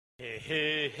Hey,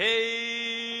 hey,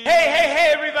 hey. Hey, hey,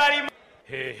 hey, everybody.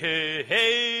 Hey, hey,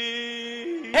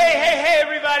 hey. Hey, hey, hey,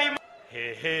 everybody.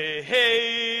 Hey, hey,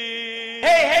 hey.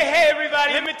 Hey, hey, hey,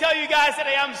 everybody. Let me tell you guys that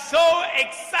I am so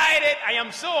excited. I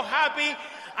am so happy.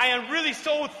 I am really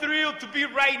so thrilled to be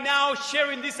right now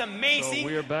sharing this amazing,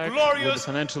 we are back glorious, with the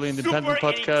Financially Independent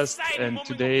podcast, and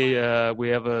today we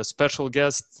have a special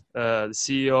guest, the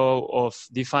CEO of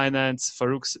Defynance,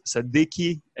 Farrukh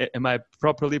Siddiqui. Am I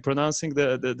properly pronouncing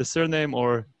the surname,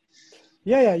 or?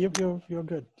 Yeah, you're good. You're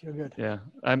good. Yeah,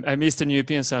 I'm Eastern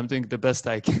European, so I'm doing the best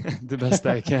I can. The best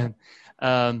I can.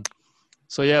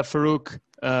 So yeah, Farrukh.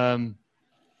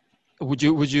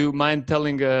 Would you mind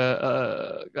telling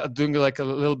doing like a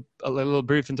little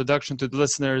brief introduction to the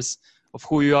listeners of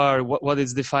who you are, what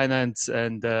is Defynance,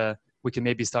 and we can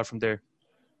maybe start from there.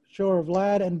 Sure,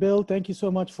 Vlad and Bill, thank you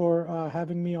so much for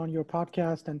having me on your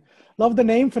podcast, and love the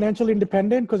name Financially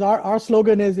Independent, because our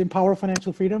slogan is Empower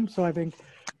Financial Freedom. So I think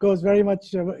goes very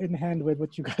much in hand with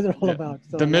what you guys are all about.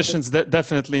 So the missions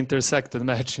definitely intersect and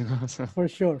match, So. For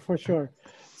sure.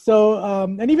 So,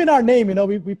 and even our name,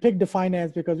 we picked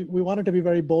Defynance because we wanted to be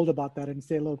very bold about that and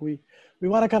say, look, we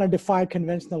want to kind of defy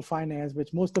conventional finance,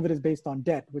 which most of it is based on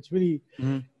debt, which really,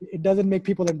 it doesn't make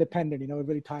people independent, it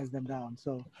really ties them down.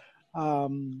 So,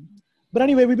 but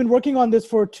anyway, we've been working on this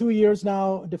for 2 years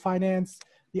now, Defynance.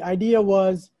 The idea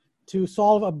was to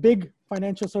solve a big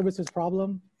financial services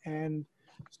problem, and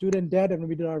student debt, and when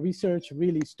we did our research,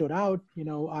 really stood out.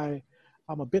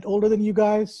 I'm a bit older than you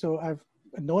guys, so I've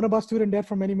known about student debt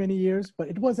for many, many years, but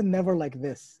it wasn't never like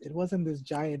this. It wasn't this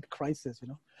giant crisis,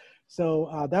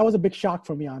 So that was a big shock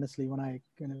for me, honestly, when I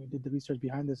did the research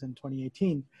behind this in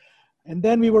 2018. And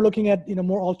then we were looking at,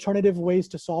 more alternative ways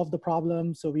to solve the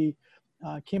problem. So we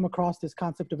came across this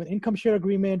concept of an income share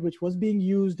agreement, which was being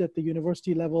used at the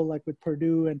university level, like with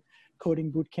Purdue and coding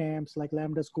boot camps like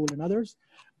Lambda School and others.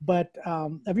 But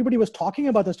everybody was talking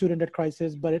about the student debt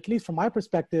crisis, but at least from my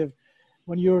perspective,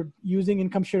 when you're using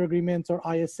income share agreements or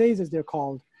ISAs as they're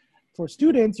called, for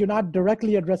students, you're not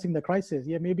directly addressing the crisis.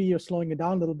 Yeah, maybe you're slowing it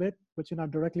down a little bit, but you're not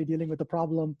directly dealing with the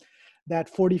problem that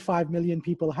 45 million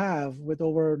people have with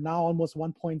over now almost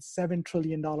 $1.7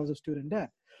 trillion of student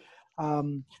debt.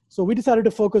 So we decided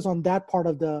to focus on that part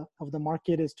of the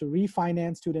market, is to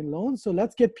refinance student loans. So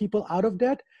let's get people out of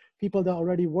debt, people that are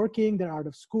already working, they're out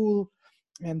of school,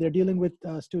 and they're dealing with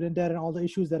student debt and all the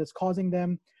issues that it's causing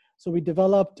them. So we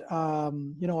developed,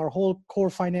 our whole core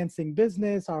financing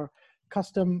business, our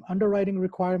custom underwriting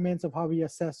requirements of how we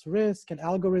assess risk and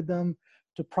algorithm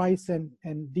to price and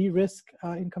de-risk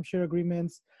income share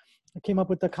agreements. I came up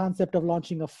with the concept of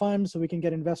launching a fund so we can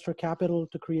get investor capital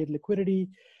to create liquidity.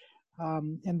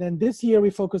 And then this year we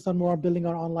focused on more building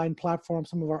our online platform,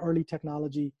 some of our early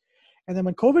technology. And then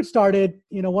when COVID started,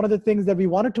 one of the things that we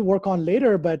wanted to work on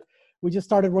later, but we just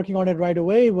started working on it right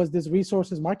away, was this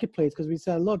resources marketplace. Because we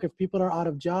said, look, if people are out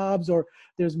of jobs or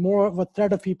there's more of a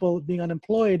threat of people being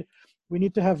unemployed, we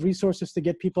need to have resources to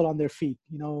get people on their feet,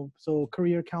 so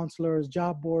career counselors,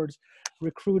 job boards,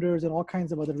 recruiters, and all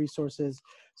kinds of other resources.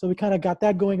 So we kind of got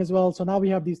that going as well. So now we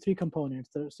have these three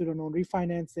components: the student loan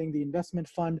refinancing, the investment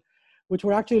fund, which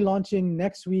we're actually launching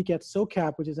next week at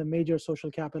SOCAP, which is a major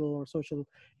social capital or social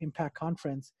impact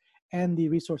conference, and the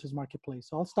resources marketplace.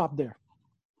 So I'll stop there.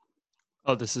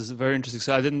 Oh, this is very interesting.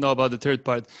 So I didn't know about the third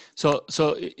part. So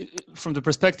from the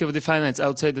perspective of Defynance, I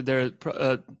would say that there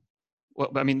are,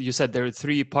 you said there are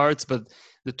three parts, but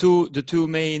the two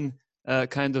main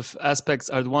kind of aspects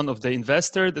are the one of the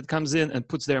investor that comes in and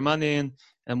puts their money in,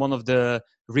 and one of the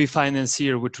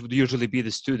refinancier, which would usually be the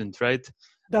student, right?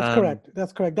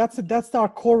 That's correct. That's our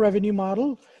core revenue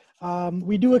model.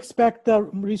 We do expect the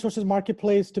resources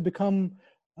marketplace to become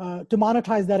to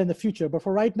monetize that in the future. But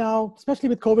for right now, especially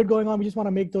with COVID going on, we just want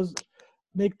to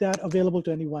make that available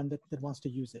to anyone that wants to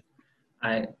use it.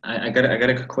 I got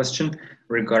a question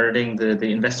regarding the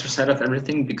investor side of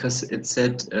everything, because it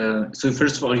said, so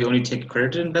first of all, you only take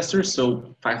accredited investors,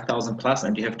 so 5,000 plus,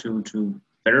 and you have to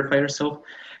verify yourself.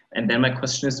 And then my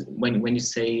question is, when you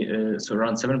say so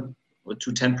around 7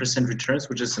 to 10% returns,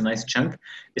 which is a nice chunk,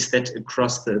 is that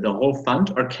across the whole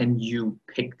fund, or can you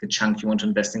pick the chunk you want to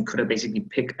invest in? Could I basically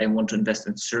pick, I want to invest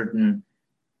in certain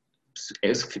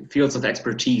fields of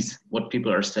expertise, what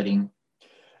people are studying?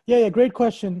 Yeah, great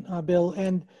question, Bill.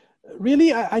 And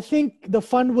really, I think the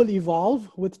fund will evolve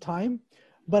with time,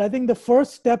 but I think the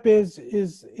first step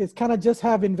is kind of just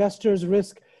have investors'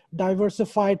 risk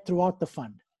diversified throughout the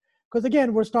fund. Because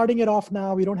again, we're starting it off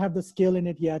now, we don't have the skill in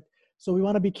it yet. So we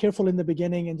want to be careful in the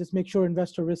beginning and just make sure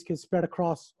investor risk is spread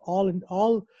across all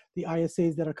the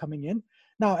ISAs that are coming in.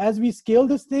 Now, as we scale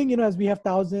this thing, as we have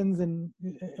thousands and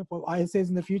ISAs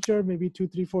in the future, maybe 2,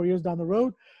 3, 4 years down the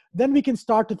road, then we can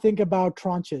start to think about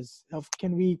tranches of,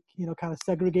 can we, kind of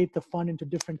segregate the fund into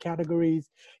different categories?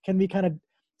 Can we kind of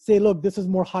say, look, this is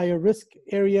more higher risk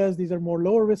areas, these are more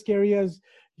lower risk areas.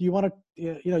 Do you want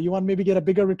to, you want to maybe get a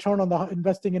bigger return on the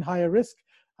investing in higher risk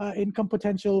income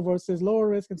potential versus lower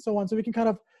risk, and so on. So we can kind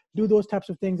of do those types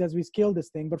of things as we scale this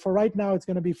thing. But for right now, it's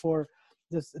going to be for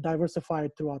just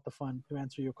diversified throughout the fund, to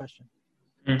answer your question.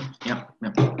 Yeah.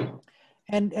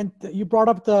 And you brought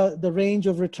up the range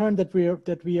of return that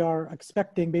we are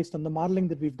expecting based on the modeling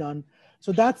that we've done.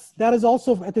 So that is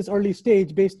also at this early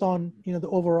stage based on the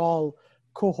overall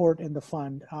cohort in the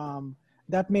fund.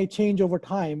 That may change over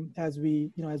time as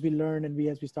we learn and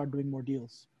as we start doing more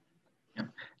deals. Yeah.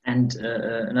 And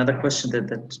another question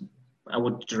that I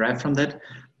would derive from that,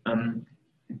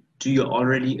 do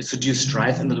you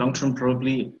strive in the long term,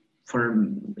 probably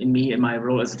in my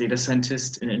role as a data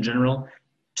scientist in general,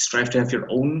 strive to have your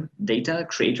own data,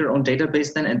 create your own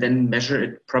database then, and then measure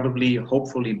it probably,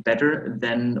 hopefully better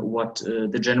than what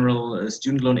the general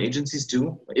student loan agencies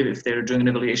do, if they're doing an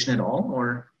evaluation at all,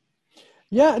 or?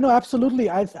 Yeah, no, absolutely.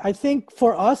 I think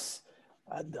for us,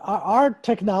 our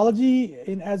technology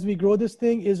as we grow this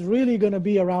thing is really going to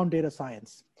be around data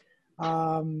science.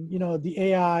 The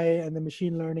AI and the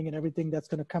machine learning and everything that's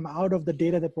going to come out of the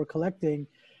data that we're collecting,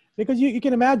 because you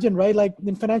can imagine, right? Like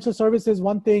in financial services,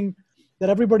 one thing that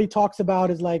everybody talks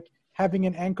about is like having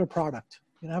an anchor product,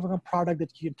 having a product that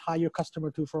you can tie your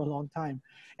customer to for a long time.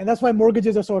 And that's why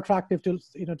mortgages are so attractive to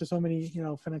so many,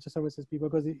 financial services people,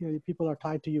 because people are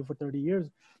tied to you for 30 years,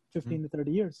 15 to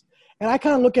 30 years. And I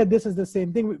kind of look at this as the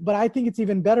same thing, but I think it's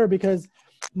even better because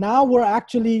now we're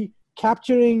actually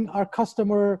capturing our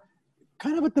customer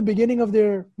kind of at the beginning of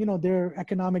their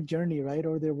economic journey, right?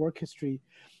 Or their work history.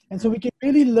 And so we can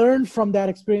really learn from that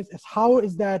experience as how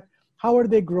are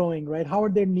they growing, right? How are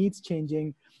their needs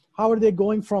changing? How are they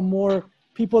going from more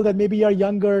people that maybe are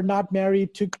younger, not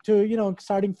married, to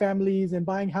starting families and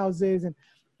buying houses and,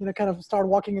 kind of start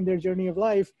walking in their journey of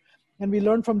life. And we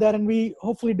learn from that, and we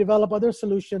hopefully develop other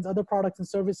solutions, other products and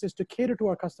services to cater to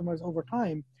our customers over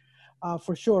time,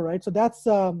 for sure, right? So that's,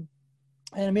 and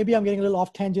maybe I'm getting a little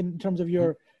off tangent in terms of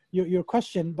your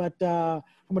question, but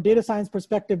from a data science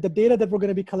perspective, the data that we're going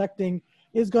to be collecting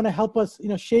is going to help us,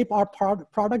 shape our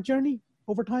product journey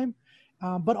over time,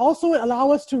 but also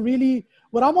allow us to really,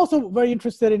 what I'm also very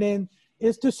interested in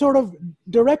is to sort of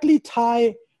directly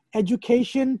tie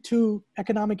education to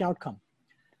economic outcome,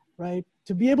 right?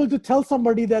 To be able to tell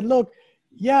somebody that, look,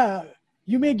 yeah,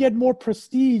 you may get more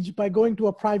prestige by going to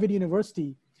a private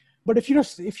university, but if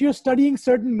you're studying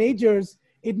certain majors,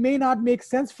 it may not make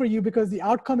sense for you because the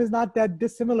outcome is not that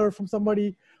dissimilar from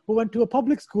somebody who went to a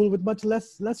public school with much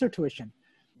lesser tuition,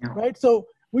 right? So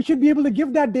we should be able to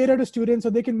give that data to students so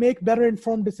they can make better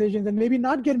informed decisions and maybe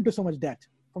not get into so much debt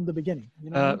from the beginning.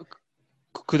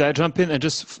 Could I jump in and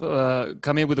just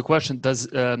come in with a question? Does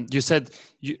you said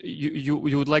you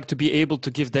would like to be able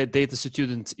to give that data to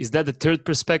students? Is that the third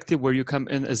perspective where you come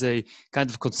in as a kind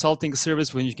of consulting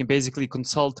service when you can basically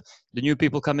consult the new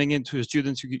people coming into your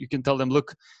students? You can tell them,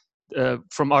 look,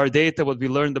 from our data, what we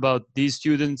learned about these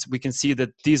students, we can see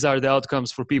that these are the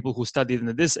outcomes for people who studied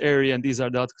in this area, and these are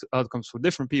the outcomes for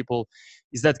different people.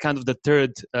 Is that kind of the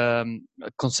third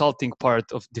consulting part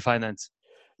of Defynance?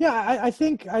 Yeah, I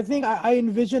think I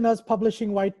envision us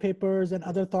publishing white papers and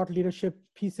other thought leadership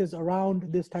pieces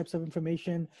around these types of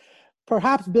information,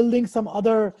 perhaps building some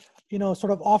other, sort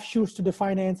of offshoots to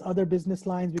Defynance, other business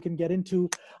lines we can get into.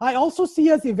 I also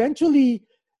see us eventually,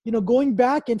 going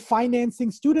back and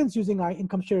financing students using our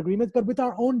income share agreements, but with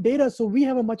our own data. So we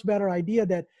have a much better idea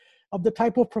of the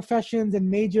type of professions and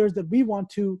majors that we want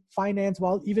to finance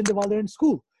while they're in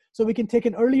school. So we can take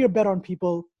an earlier bet on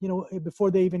people, before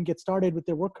they even get started with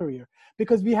their work career,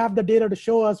 because we have the data to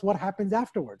show us what happens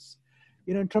afterwards,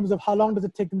 in terms of how long does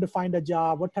it take them to find a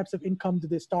job, what types of income do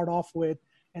they start off with,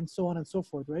 and so on and so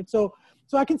forth, right? So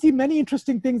I can see many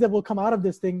interesting things that will come out of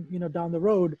this thing, down the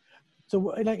road.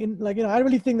 So I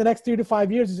really think the next 3 to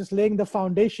 5 years is just laying the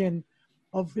foundation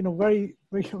of, very,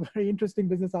 very, very interesting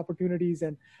business opportunities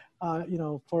and,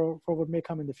 for what may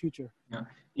come in the future. Yeah,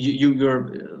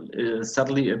 you're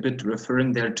subtly a bit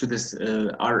referring there to this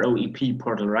ROEP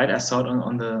portal, right? I saw it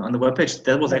on the webpage.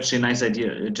 That was actually a nice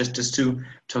idea. Just to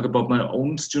talk about my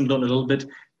own student loan a little bit.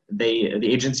 The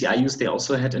agency I use, they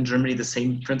also had in Germany the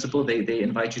same principle. They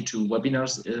invite you to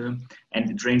webinars, and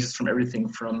it ranges from everything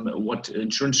from what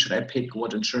insurance should I pick,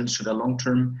 what insurance should I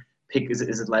long-term pick, is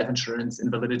it life insurance,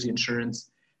 invalidity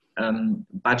insurance,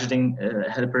 budgeting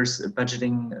helpers,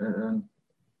 budgeting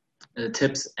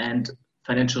tips, and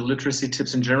financial literacy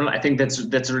tips in general. I think that's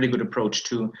a really good approach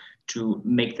to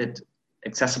make that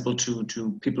accessible to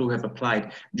people who have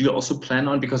applied. Do you also plan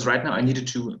on, because right now I needed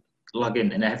to log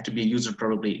in and I have to be a user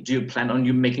probably, do you plan on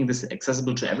you making this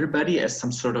accessible to everybody as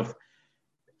some sort of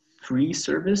free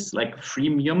service, like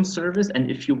freemium service?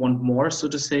 And if you want more, so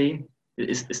to say,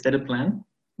 is that a plan?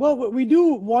 Well, we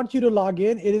do want you to log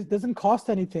in. It doesn't cost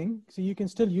anything, so you can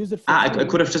still use it for free. I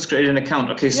could have just created an account.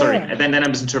 Okay, sorry. Yeah. Then I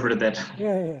misinterpreted that.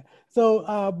 Yeah. So,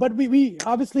 but we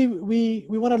obviously we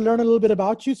want to learn a little bit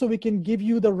about you so we can give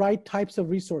you the right types of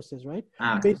resources, right?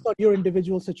 Okay. Based on your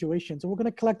individual situation. So we're going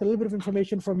to collect a little bit of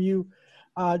information from you.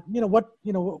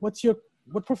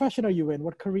 What profession are you in?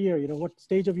 What career? What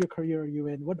stage of your career are you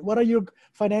in? What are your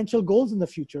financial goals in the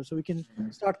future? So we can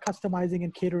start customizing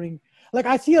and catering. Like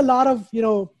I see a lot of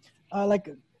like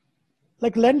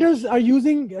lenders are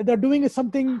they're doing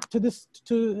something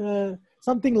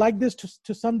something like this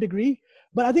to some degree.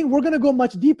 But I think we're going to go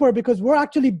much deeper because we're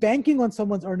actually banking on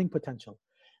someone's earning potential.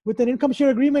 With an income share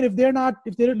agreement, if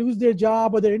they lose their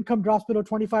job or their income drops below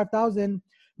 25,000,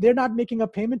 they're not making a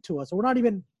payment to us. So we're not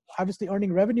even obviously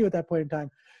earning revenue at that point in time.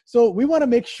 So we want to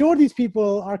make sure these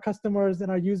people, our customers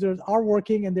and our users, are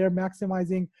working and they're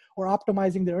maximizing or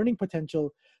optimizing their earning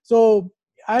potential. So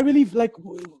I really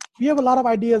we have a lot of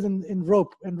ideas in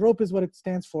ROPE, and ROPE is what it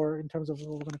stands for in terms of what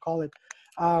we're going to call it,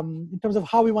 in terms of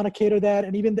how we want to cater that,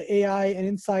 and even the AI and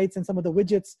insights and some of the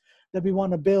widgets that we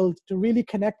want to build to really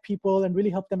connect people and really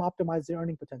help them optimize their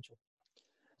earning potential.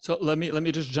 So let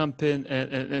me just jump in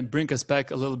and bring us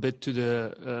back a little bit to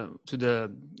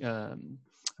the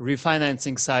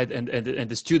refinancing side and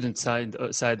the student side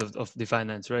of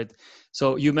Defynance, right?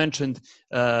 So you mentioned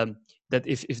that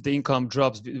if the income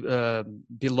drops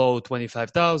below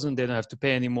 25,000, they don't have to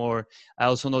pay anymore. I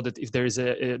also know that if there is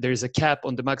a cap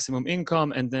on the maximum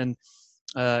income, and then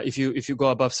if you go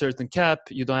above certain cap,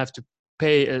 you don't have to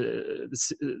pay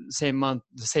the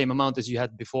same amount as you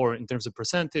had before in terms of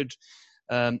percentage.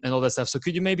 And all that stuff. So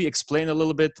could you maybe explain a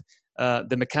little bit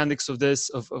the mechanics of this,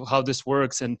 of how this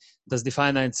works, and does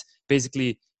Defynance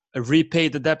basically repay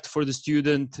the debt for the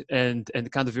student and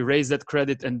kind of erase that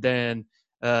credit and then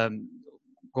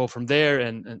go from there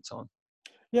and so on?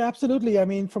 Yeah, absolutely. I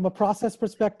mean, from a process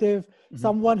perspective,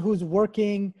 someone who's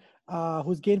working,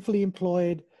 who's gainfully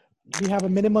employed, we have a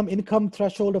minimum income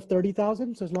threshold of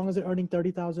 30,000. So as long as they're earning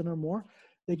 30,000 or more,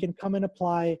 they can come and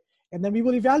apply. And then we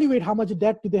will evaluate how much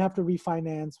debt do they have to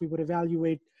refinance. We would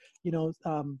evaluate,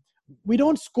 we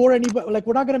don't score anybody, like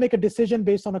we're not going to make a decision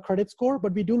based on a credit score,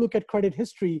 but we do look at credit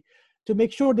history to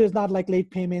make sure there's not like late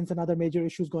payments and other major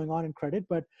issues going on in credit.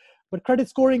 But credit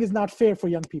scoring is not fair for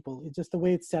young people. It's just the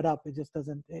way it's set up. It just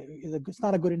doesn't, it's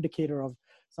not a good indicator of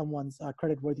someone's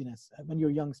credit worthiness when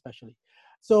you're young, especially.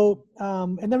 So,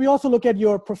 and then we also look at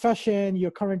your profession,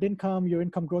 your current income, your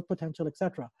income growth potential,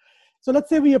 etc. So let's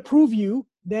say we approve you,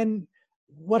 then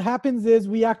what happens is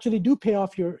we actually do pay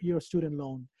off your student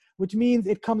loan, which means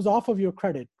it comes off of your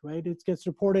credit, right? It gets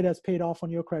reported as paid off on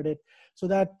your credit. So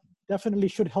that definitely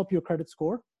should help your credit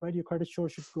score, right? Your credit score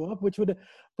should go up, which would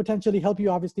potentially help you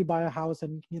obviously buy a house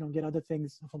and get other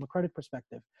things from a credit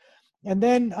perspective. And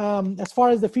then as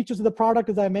far as the features of the product,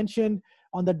 as I mentioned,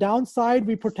 on the downside,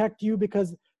 we protect you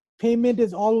because payment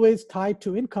is always tied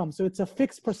to income. So it's a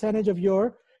fixed percentage of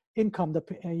your income,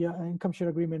 your income share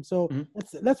agreement. So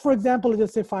let's for example,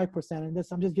 just say 5%. And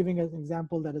this, I'm just giving an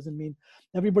example. That doesn't mean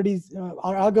everybody's,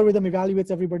 our algorithm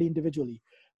evaluates everybody individually,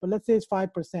 but let's say it's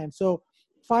 5%. So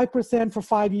 5% for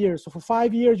 5 years. So for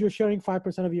 5 years, you're sharing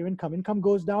 5% of your income. Income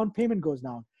goes down, payment goes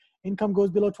down. Income goes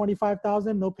below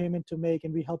 25,000, no payment to make,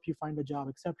 and we help you find a job,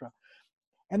 etc.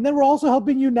 And then we're also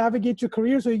helping you navigate your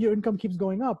career so your income keeps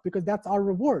going up, because that's our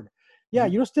reward. Yeah,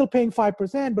 you're still paying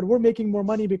 5%, but we're making more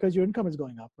money because your income is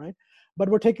going up, right? But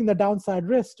we're taking the downside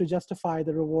risk to justify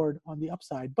the reward on the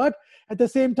upside. But at the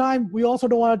same time, we also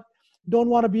don't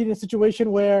want to be in a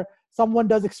situation where someone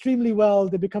does extremely well,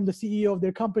 they become the CEO of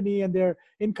their company and their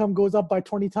income goes up by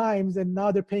 20 times, and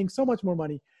now they're paying so much more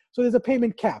money. So there's a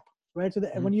payment cap, right? So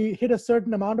that when you hit a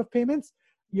certain amount of payments,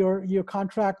 your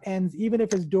contract ends, even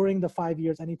if it's during the 5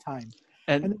 years, anytime.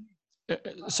 And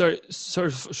sorry,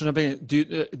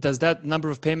 does that number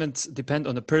of payments depend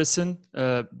on the person,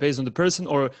 based on the person,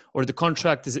 or the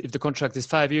contract is, if the contract is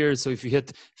 5 years, so if you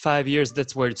hit 5 years,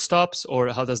 that's where it stops, or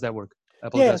how does that work? I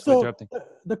apologize for interrupting.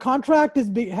 The contract is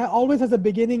always has a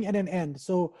beginning and an end.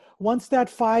 So once that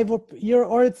 5 year,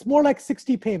 or it's more like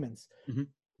 60 payments,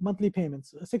 monthly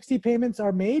payments, 60 payments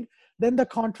are made, then the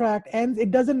contract ends. It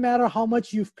doesn't matter how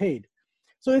much you've paid.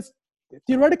 So it's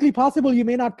theoretically possible you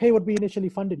may not pay what we initially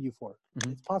funded you for.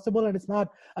 It's possible, and it's not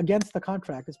against the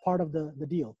contract. It's part of the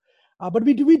deal. But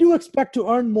we do expect to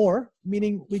earn more,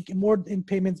 meaning we get more in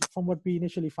payments from what we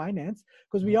initially finance,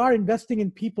 because we are investing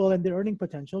in people and their earning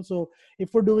potential. So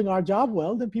if we're doing our job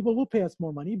well, then people will pay us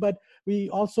more money. But we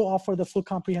also offer the full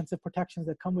comprehensive protections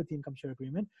that come with the income share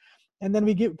agreement. And then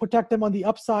we protect them on the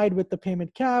upside with the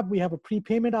payment cap. We have a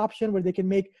prepayment option where they can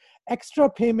make extra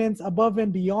payments above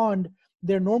and beyond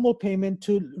their normal payment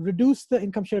to reduce the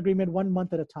income share agreement 1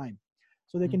 month at a time.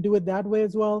 So they can do it that way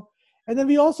as well. And then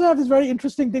we also have this very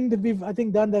interesting thing that we've, I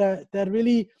think, done that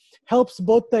really helps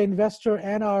both the investor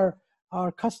and our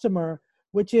customer,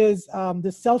 which is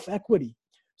the self-equity.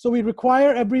 So we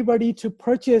require everybody to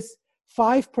purchase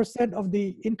 5% of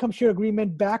the income share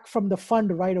agreement back from the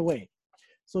fund right away.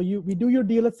 So we do your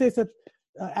deal. Let's say it's an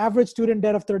average student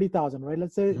debt of $30,000, right?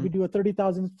 Let's say we do a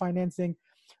 $30,000 financing.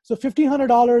 So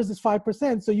 $1,500 is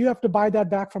 5%. So you have to buy that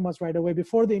back from us right away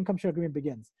before the income share agreement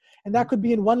begins. And that could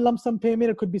be in one lump sum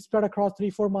payment. It could be spread across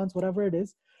 3-4 months, whatever it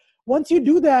is. Once you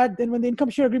do that, then when the income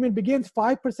share agreement begins,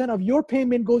 5% of your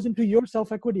payment goes into your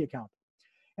self-equity account.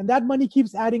 And that money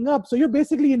keeps adding up. So you're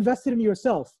basically invested in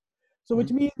yourself. So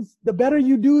which means the better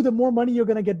you do, the more money you're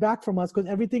going to get back from us, because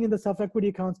everything in the self-equity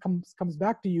accounts comes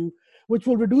back to you, which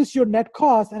will reduce your net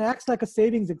cost and acts like a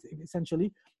savings,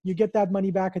 essentially. You get that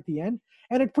money back at the end.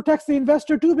 And it protects the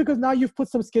investor too, because now you've put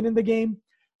some skin in the game,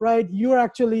 right? You're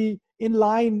actually in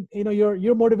line,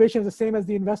 your motivation is the same as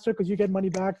the investor because you get money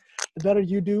back the better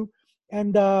you do.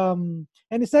 And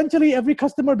essentially every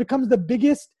customer becomes the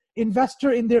biggest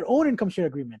investor in their own income share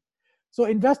agreement. So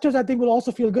investors, I think, will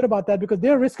also feel good about that because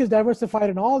their risk is diversified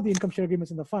in all the income share agreements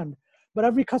in the fund. But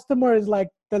every customer is like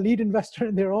the lead investor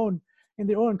in their own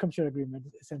income share agreement,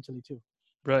 essentially, too.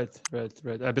 Right.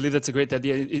 I believe that's a great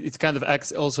idea. It kind of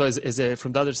acts also as a,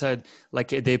 from the other side,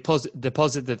 like a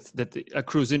deposit that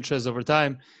accrues interest over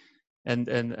time. And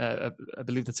I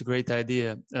believe that's a great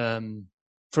idea.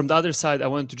 From the other side, I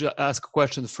wanted to ask a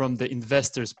question from the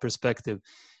investor's perspective.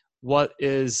 What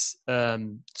is,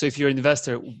 so if you're an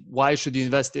investor, why should you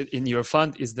invest in your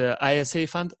fund? Is the ISA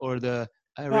fund or the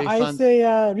IRA fund?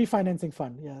 ISA refinancing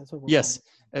fund, yeah. That's what we're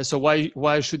calling. So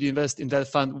why should you invest in that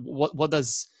fund? What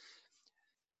does,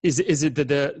 is it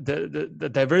the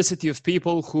diversity of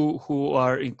people who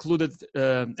are included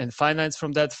and financed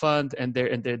from that fund, and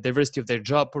the diversity of their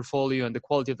job portfolio and the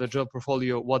quality of the job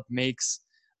portfolio, what makes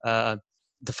the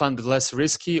fund less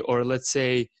risky, or let's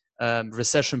say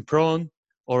recession prone?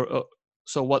 Or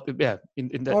so what? Yeah,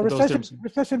 in those terms.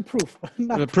 Recession proof.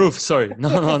 Proof. Sorry,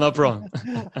 no, not wrong.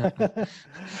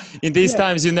 In these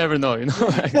times, you never know.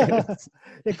 The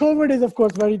COVID is, of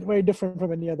course, very, very different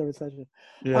from any other recession.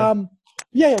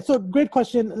 Yeah. So great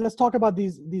question. Let's talk about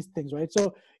these things, right?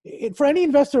 So for any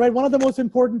investor, right, one of the most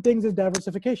important things is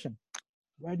diversification,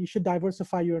 right? You should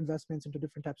diversify your investments into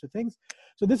different types of things.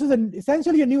 So this is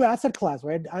essentially a new asset class,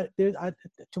 right?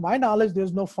 To my knowledge,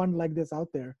 there's no fund like this out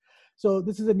there. So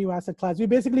this is a new asset class.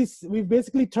 We've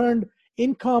basically turned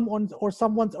income or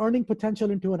someone's earning potential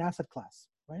into an asset class,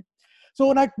 right?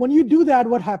 So when you do that,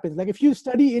 what happens? Like if you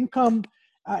study income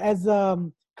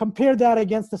compare that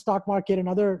against the stock market and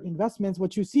other investments,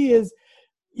 what you see is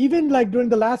even like during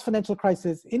the last financial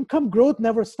crisis, income growth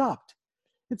never stopped.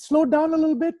 It slowed down a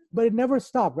little bit, but it never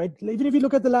stopped, right? Even if you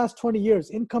look at the last 20 years,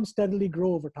 income steadily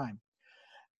grew over time.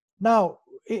 Now,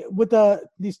 with the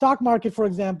stock market, for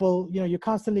example, you're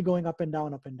constantly going up and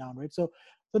down, right? So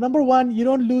number one, you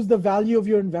don't lose the value of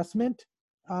your investment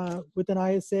with an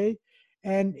ISA,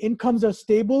 and incomes are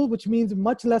stable, which means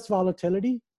much less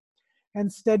volatility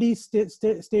and steady,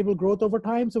 stable growth over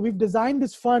time. So we've designed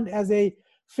this fund as a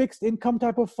fixed income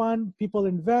type of fund. People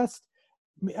invest,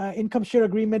 income share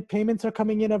agreement payments are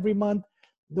coming in every month.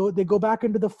 They go back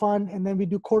into the fund, and then we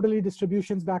do quarterly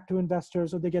distributions back to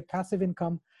investors, so they get passive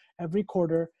income every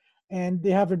quarter, and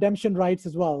they have redemption rights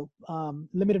as well,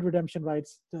 limited redemption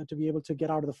rights to be able to get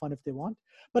out of the fund if they want.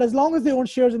 But as long as they own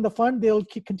shares in the fund, they'll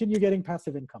continue getting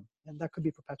passive income, and that could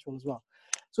be perpetual as well.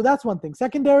 So that's one thing.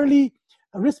 Secondarily,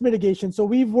 risk mitigation. So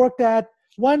we've worked at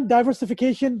one,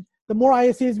 diversification. The more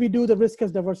ISAs we do, the risk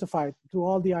has diversified through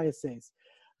all the ISAs.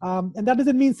 And that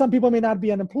doesn't mean some people may not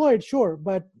be unemployed, sure,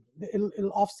 but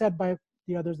it'll offset by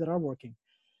the others that are working.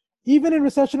 Even in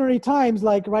recessionary times,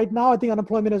 like right now, I think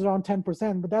unemployment is around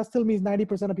 10%, but that still means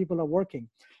 90% of people are working.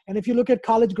 And if you look at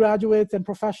college graduates and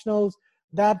professionals,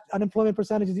 that unemployment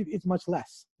percentage is much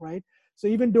less, right? So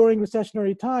even during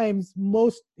recessionary times,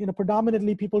 most,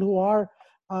 predominantly people who are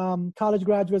college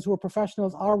graduates who are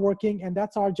professionals are working, and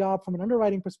that's our job from an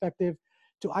underwriting perspective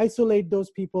to isolate those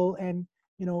people and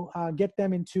get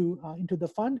them into the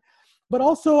fund. But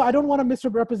also, I don't want to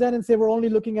misrepresent and say we're only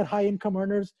looking at high income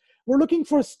earners. We're looking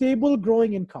for stable,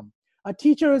 growing income. A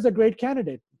teacher is a great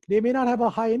candidate. They may not have a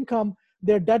high income,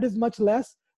 Their debt is much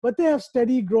less, but they have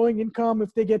steady growing income.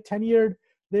 If they get tenured,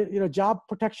 job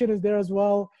protection is there as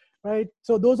well, right?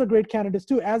 So those are great candidates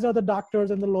too, as are the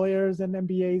doctors and the lawyers and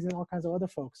MBAs and all kinds of other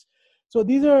folks. So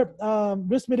these are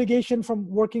risk mitigation from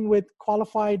working with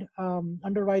qualified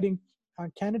underwriting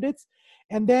candidates.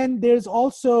 And then there's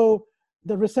also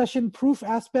the recession-proof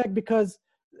aspect, because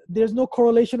there's no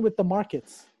correlation with the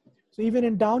markets. So even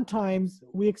in down times,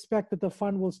 we expect that the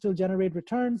fund will still generate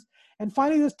returns. And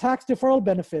finally, there's tax deferral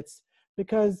benefits,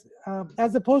 because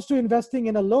as opposed to investing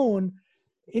in a loan,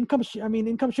 income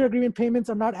share agreement payments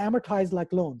are not amortized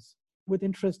like loans with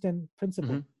interest and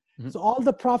principal. Mm-hmm. So all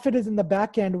the profit is in the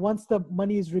back end once the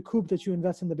money is recouped that you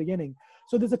invest in the beginning.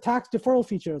 So there's a tax deferral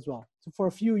feature as well. So for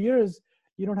a few years,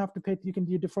 you don't have to pay,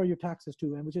 you defer your taxes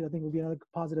too, and which I think will be another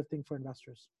positive thing for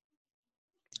investors.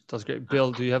 That's great.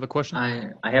 Bill, do you have a question?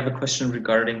 I have a question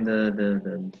regarding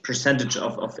the percentage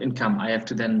of income I have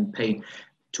to then pay.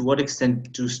 To what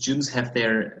extent do students have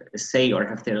their say or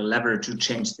have their lever to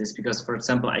change this? Because, for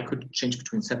example, I could change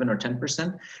between 7 or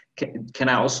 10%. Can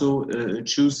I also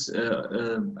choose,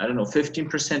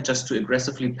 15% just to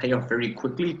aggressively pay off very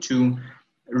quickly to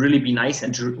really be nice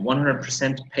and to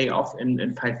 100% pay off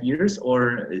in 5 years?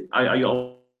 Or are you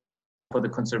all for the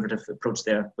conservative approach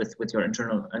there with your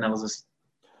internal analysis?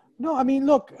 No, I mean,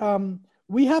 look,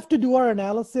 we have to do our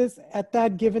analysis at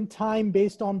that given time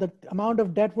based on the amount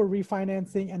of debt we're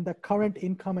refinancing and the current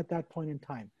income at that point in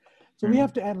time. So we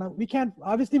have to analyze. We can't,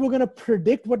 obviously we're going to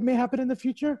predict what may happen in the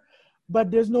future,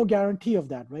 but there's no guarantee of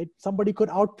that, right? Somebody could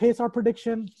outpace our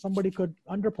prediction. Somebody could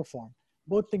underperform.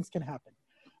 Both things can happen.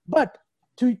 But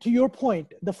to your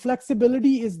point, the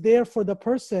flexibility is there for the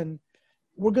person.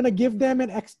 We're going to give them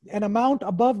an amount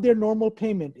above their normal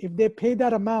payment. If they pay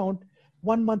that amount,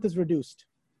 1 month is reduced.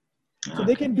 So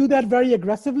they can do that very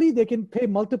aggressively. They can pay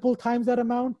multiple times that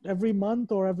amount every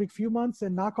month or every few months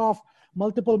and knock off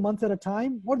multiple months at a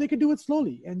time, or they could do it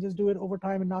slowly and just do it over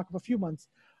time and knock off a few months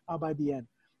by the end.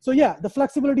 So yeah, the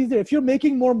flexibility is there. If you're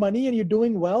making more money and you're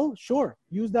doing well, sure,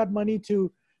 use that money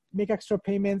to make extra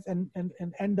payments and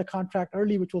end the contract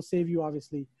early, which will save you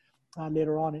obviously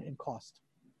later on in cost.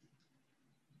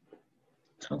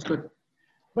 Sounds good.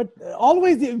 But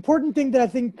always the important thing that I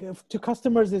think to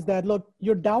customers is that, look,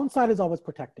 your downside is always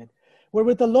protected. Where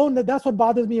with a loan, that's what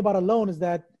bothers me about a loan, is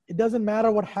that it doesn't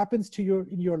matter what happens to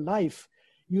in your life,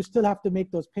 you still have to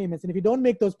make those payments. And if you don't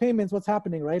make those payments, what's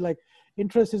happening, right? Like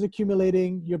interest is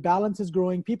accumulating, your balance is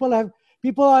growing. People are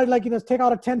like, take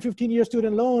out a 10, 15-year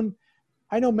student loan.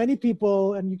 I know many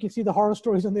people, and you can see the horror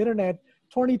stories on the internet,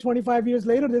 20, 25 years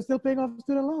later, they're still paying off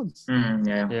student loans.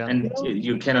 Yeah. And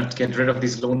you cannot get rid of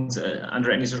these loans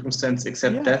under any circumstance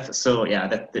except death. So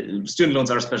the student loans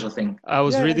are a special thing. I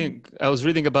was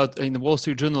reading about in the Wall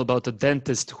Street Journal about a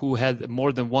dentist who had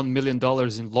more than $1 million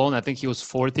in loan. I think he was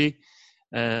 40.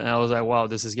 And I was like, wow,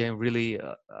 this is getting really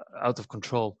out of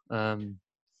control. And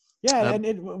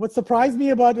what surprised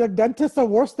me about dentists are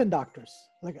worse than doctors.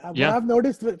 What I've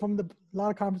noticed from a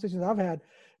lot of conversations I've had,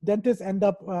 dentists end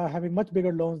up having much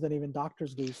bigger loans than even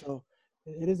doctors do. So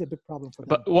it is a big problem for them.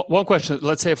 But one question,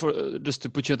 let's say, for just to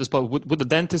put you on the spot, would the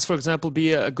dentist, for example,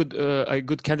 be a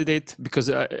good candidate?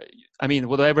 Because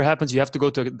whatever happens, you have to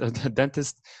go to a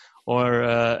dentist,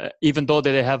 or even though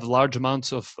they have large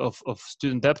amounts of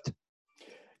student debt.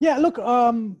 Yeah, look,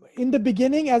 in the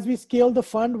beginning, as we scale the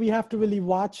fund, we have to really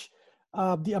watch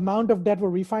the amount of debt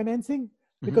we're refinancing,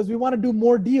 because we want to do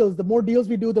more deals. The more deals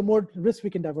we do, the more risk we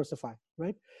can diversify,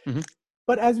 right?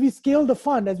 But as we scale the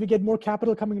fund, as we get more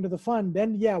capital coming into the fund,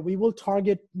 then we will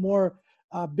target more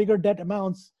bigger debt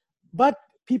amounts, but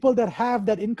people that have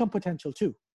that income potential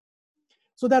too.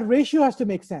 So that ratio has to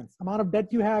make sense, amount of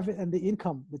debt you have and the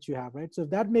income that you have, right? So if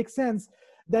that makes sense,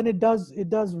 then it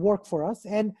does work for us.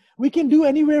 And we can do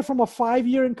anywhere from a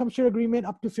 5-year income share agreement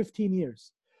up to 15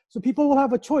 years. So people will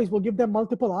have a choice. We'll give them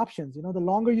multiple options. The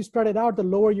longer you spread it out, the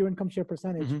lower your income share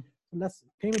percentage, the less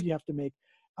payment you have to make.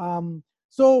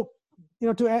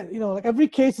 Every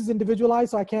case is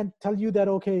individualized, so I can't tell you that,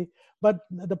 okay. But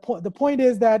the point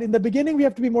is that in the beginning, we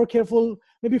have to be more careful,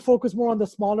 maybe focus more on the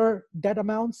smaller debt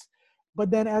amounts. But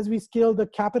then as we scale the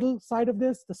capital side of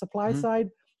this, the supply side,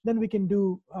 then we can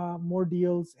do more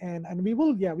deals, and we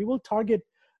will target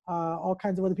all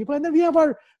kinds of other people. And then we have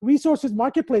our resources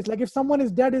marketplace. Like if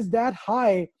someone's debt is that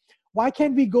high, why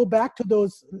can't we go back to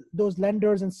those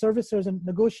lenders and servicers and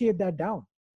negotiate that down?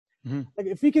 Like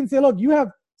if we can say, look, you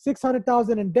have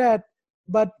 $600,000 in debt,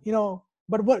 but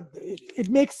what it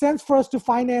makes sense for us to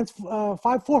finance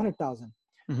 $400,000.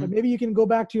 But maybe you can go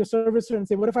back to your servicer and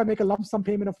say, what if I make a lump sum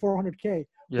payment of $400K?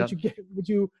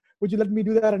 Would you let me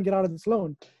do that and get out of this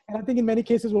loan? And I think in many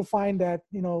cases we'll find that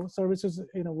servicers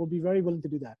will be very willing to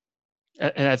do that.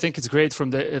 And I think it's great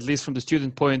at least from the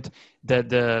student point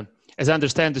that as I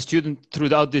understand, the student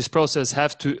throughout this process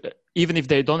have to, even if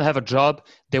they don't have a job,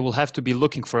 they will have to be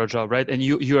looking for a job, right? And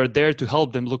you are there to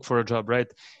help them look for a job, right?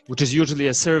 Which is usually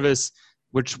a service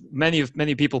which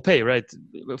many people pay, right,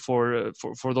 for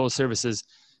those services.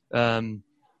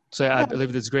 So I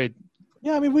believe that's great.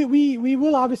 Yeah, I mean, we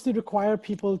will obviously require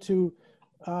people to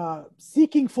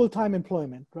seeking full-time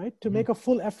employment, right? To make a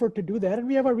full effort to do that. And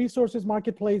we have a resources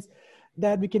marketplace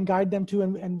that we can guide them to,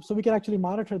 and so we can actually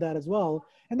monitor that as well.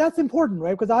 And that's important,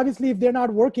 right? Because obviously if they're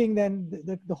not working, then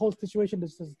the whole situation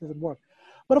doesn't work.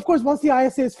 But of course, once the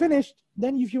ISA is finished,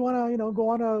 then if you want to, go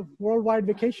on a worldwide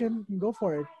vacation, you can go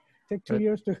for it. Take 2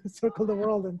 years to circle the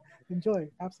world and enjoy.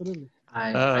 Absolutely.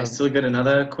 I still get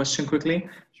another question quickly.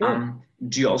 Sure.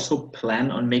 Do you also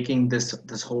plan on making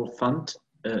this whole fund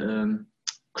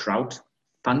crowd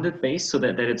funded base, so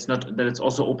that it's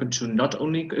also open to not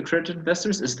only accredited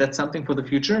investors? Is that something for the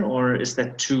future, or is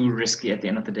that too risky at the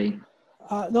end of the day?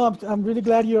 No, I'm really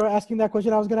glad you're asking that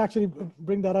question. I was going to actually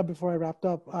bring that up before I wrapped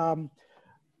up.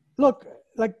 Look,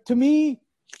 like, to me,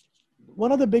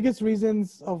 one of the biggest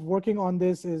reasons of working on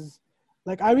this is,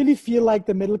 like, I really feel like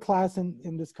the middle class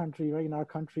in this country, right, in our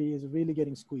country, is really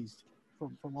getting squeezed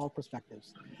from all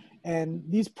perspectives. And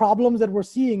these problems that we're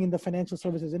seeing in the financial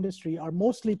services industry are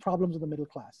mostly problems of the middle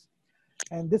class.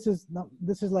 And this is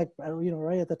like,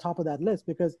 right at the top of that list,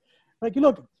 because, like,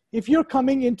 look, if you're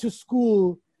coming into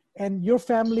school and your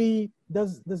family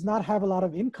does not have a lot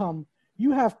of income,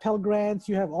 you have Pell Grants,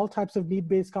 you have all types of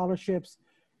need-based scholarships,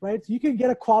 right? So you can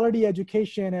get a quality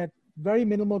education at very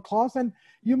minimal cost, and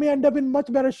you may end up in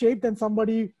much better shape than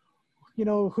somebody,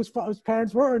 whose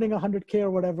parents were earning 100K or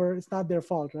whatever. It's not their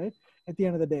fault, right? At the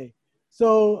end of the day.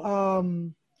 So,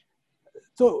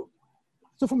 so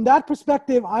from that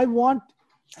perspective, I want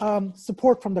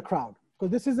support from the crowd,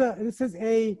 because this is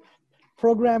a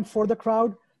program for the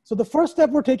crowd. So the first step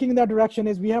we're taking in that direction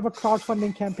is we have a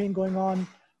crowdfunding campaign going on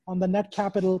the Net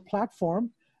Capital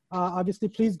platform. Obviously,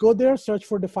 please go there, search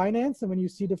for Defynance, and when you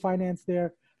see Defynance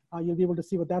there, you'll be able to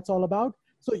see what that's all about.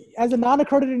 So as a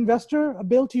non-accredited investor,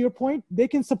 Bill, to your point, they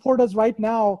can support us right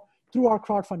now through our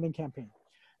crowdfunding campaign.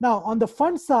 Now, on the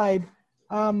fund side,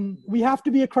 we have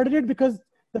to be accredited, because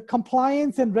the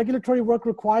compliance and regulatory work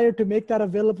required to make that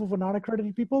available for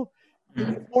non-accredited people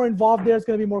is more involved. There's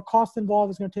going to be more cost involved.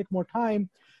 It's going to take more time.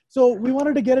 So we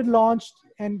wanted to get it launched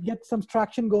and get some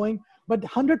traction going. But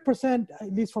 100%,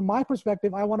 at least from my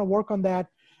perspective, I want to work on that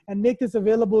and make this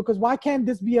available, because why can't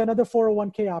this be another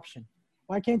 401k option?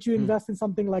 Why can't you invest in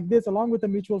something like this along with a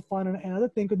mutual fund and other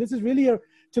thing? Because this is really,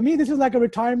 to me, this is like a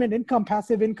retirement income,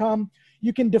 passive income.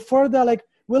 You can defer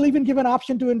we'll even give an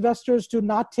option to investors to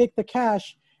not take the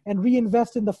cash and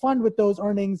reinvest in the fund with those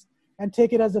earnings and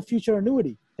take it as a future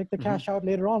annuity. Take the cash out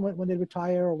later on when they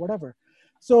retire or whatever.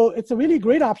 So it's a really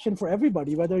great option for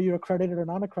everybody, whether you're accredited or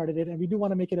non-accredited, and we do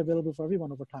want to make it available for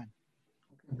everyone over time.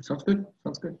 Sounds good.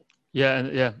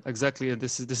 Yeah, exactly. And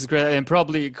this is great. And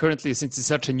probably currently, since it's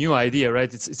such a new idea,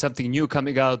 right? It's something new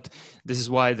coming out. This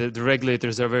is why the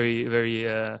regulators are very, very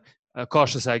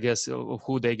cautious, I guess, of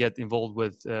who they get involved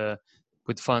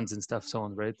with funds and stuff, so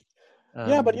on, right?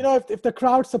 Yeah, but if the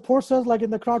crowd supports us, like in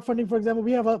the crowdfunding, for example,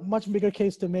 we have a much bigger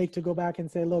case to make to go back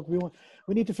and say, look,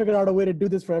 we need to figure out a way to do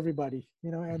this for everybody,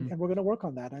 and we're going to work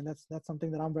on that. And that's something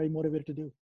that I'm very motivated to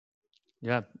do.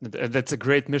 Yeah, that's a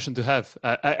great mission to have.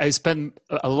 I spend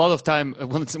a lot of time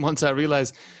once I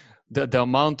realized the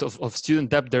amount of student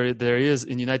debt there is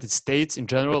in the United States in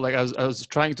general. Like I was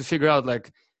trying to figure out,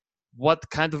 like, what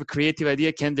kind of a creative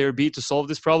idea can there be to solve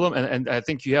this problem? And I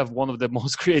think you have one of the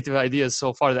most creative ideas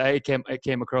so far that I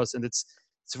came across, and it's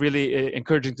really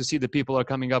encouraging to see that people are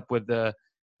coming up with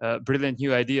brilliant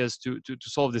new ideas to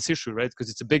solve this issue, right? Because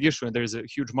it's a big issue and there's a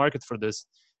huge market for this.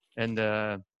 And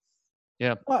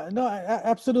yeah. No,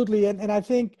 absolutely. And I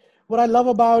think what I love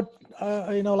about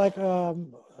the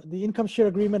income share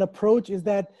agreement approach is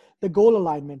that the goal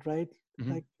alignment, right?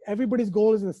 Like everybody's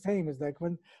goal is the same. It's like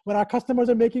when our customers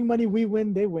are making money, we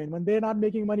win, they win. When they're not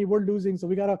making money, we're losing. So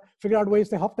we got to figure out ways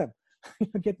to help them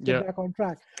get back on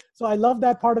track. So I love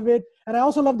that part of it. And I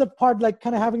also love the part, like,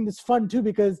 kind of having this fun too,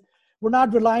 because we're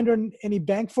not reliant on any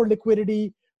bank for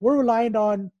liquidity. We're reliant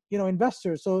on,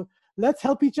 investors. So let's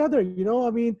help each other. I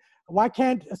mean, why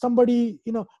can't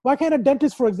a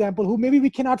dentist, for example, who maybe we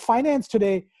cannot finance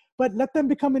today, but let them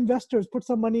become investors, put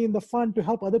some money in the fund to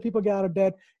help other people get out of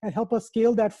debt and help us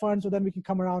scale that fund, so then we can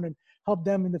come around and help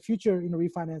them in the future,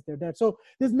 refinance their debt. So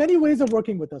there's many ways of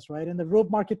working with us, right? And the rope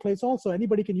marketplace also,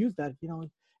 anybody can use that.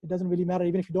 It doesn't really matter,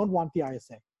 even if you don't want the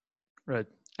ISA. Right.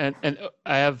 And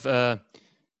I have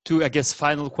two, I guess,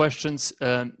 final questions.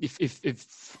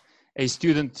 If a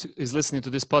student is listening to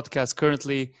this podcast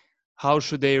currently, what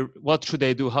should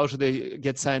they do? How should they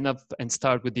get signed up and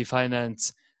start with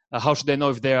Defynance? How should they know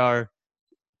if they are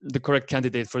the correct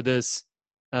candidate for this?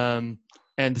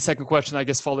 And the second question, I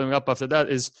guess, following up after that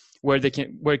is where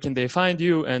can they find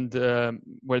you, and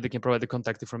where they can provide the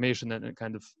contact information and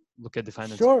kind of look at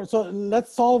Defynance. Sure. So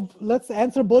let's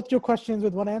answer both your questions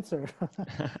with one answer.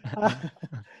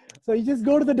 So you just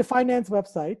go to the Defynance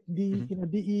website,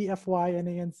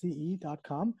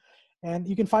 defynance.com, and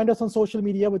you can find us on social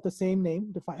media with the same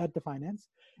name, at Defynance.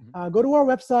 Go to our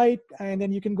website, and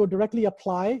then you can go directly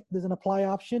apply. There's an apply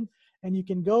option, and you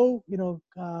can go,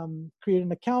 create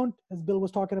an account, as Bill was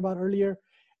talking about earlier,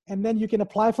 and then you can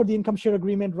apply for the income share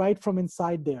agreement right from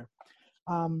inside there.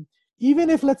 Even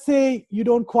if, let's say, you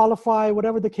don't qualify,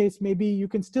 whatever the case may be, you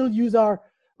can still use our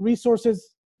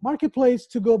resources marketplace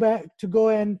to go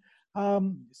and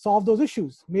solve those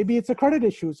issues. Maybe it's a credit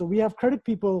issue. So we have credit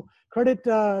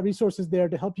resources there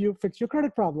to help you fix your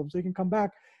credit problem. So you can come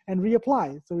back and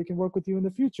reapply, so we can work with you in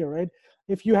the future, right?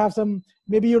 If you have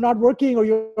maybe you're not working or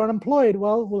you're unemployed,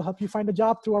 well, we'll help you find a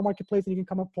job through our marketplace, and you can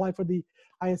come apply for the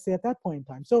ISA at that point in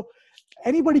time. So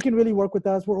anybody can really work with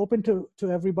us. We're open to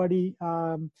everybody.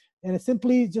 And it's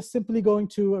simply going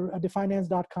to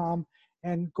defynance.com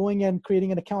and going and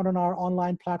creating an account on our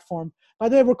online platform. By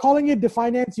the way, we're calling it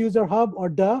Defynance User Hub, or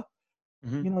DUH,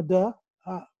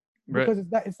 because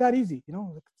it's that easy, I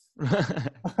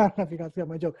don't know if you guys get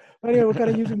my joke. But anyway, we're kind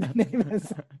of using the name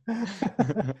as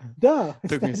DUH.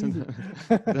 Took me some.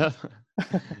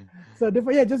 So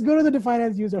just go to the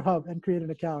Defynance User Hub and create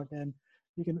an account, and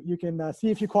you can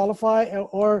see if you qualify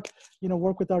or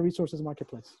work with our resources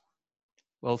marketplace.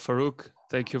 Well, Farrukh,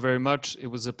 thank you very much. It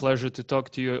was a pleasure to talk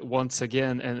to you once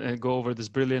again and go over this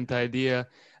brilliant idea.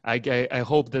 I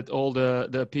hope that all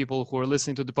the people who are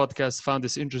listening to the podcast found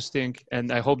this interesting,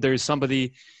 and I hope there is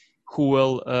somebody who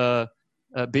will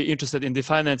be interested in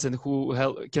Defynance and who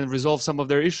can resolve some of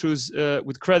their issues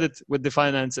with credit with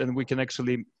Defynance, and we can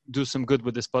actually do some good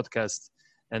with this podcast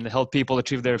and help people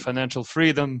achieve their financial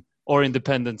freedom or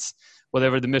independence,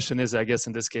 whatever the mission is, I guess,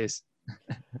 in this case.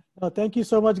 Well, thank you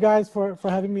so much, guys, for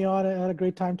having me on. I had a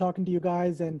great time talking to you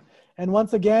guys. And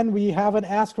once again, we have an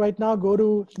ask right now. Go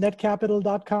to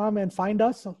netcapital.com and find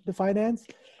us, Defynance,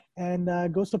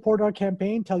 and go support our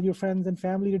campaign. Tell your friends and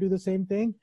family to do the same thing.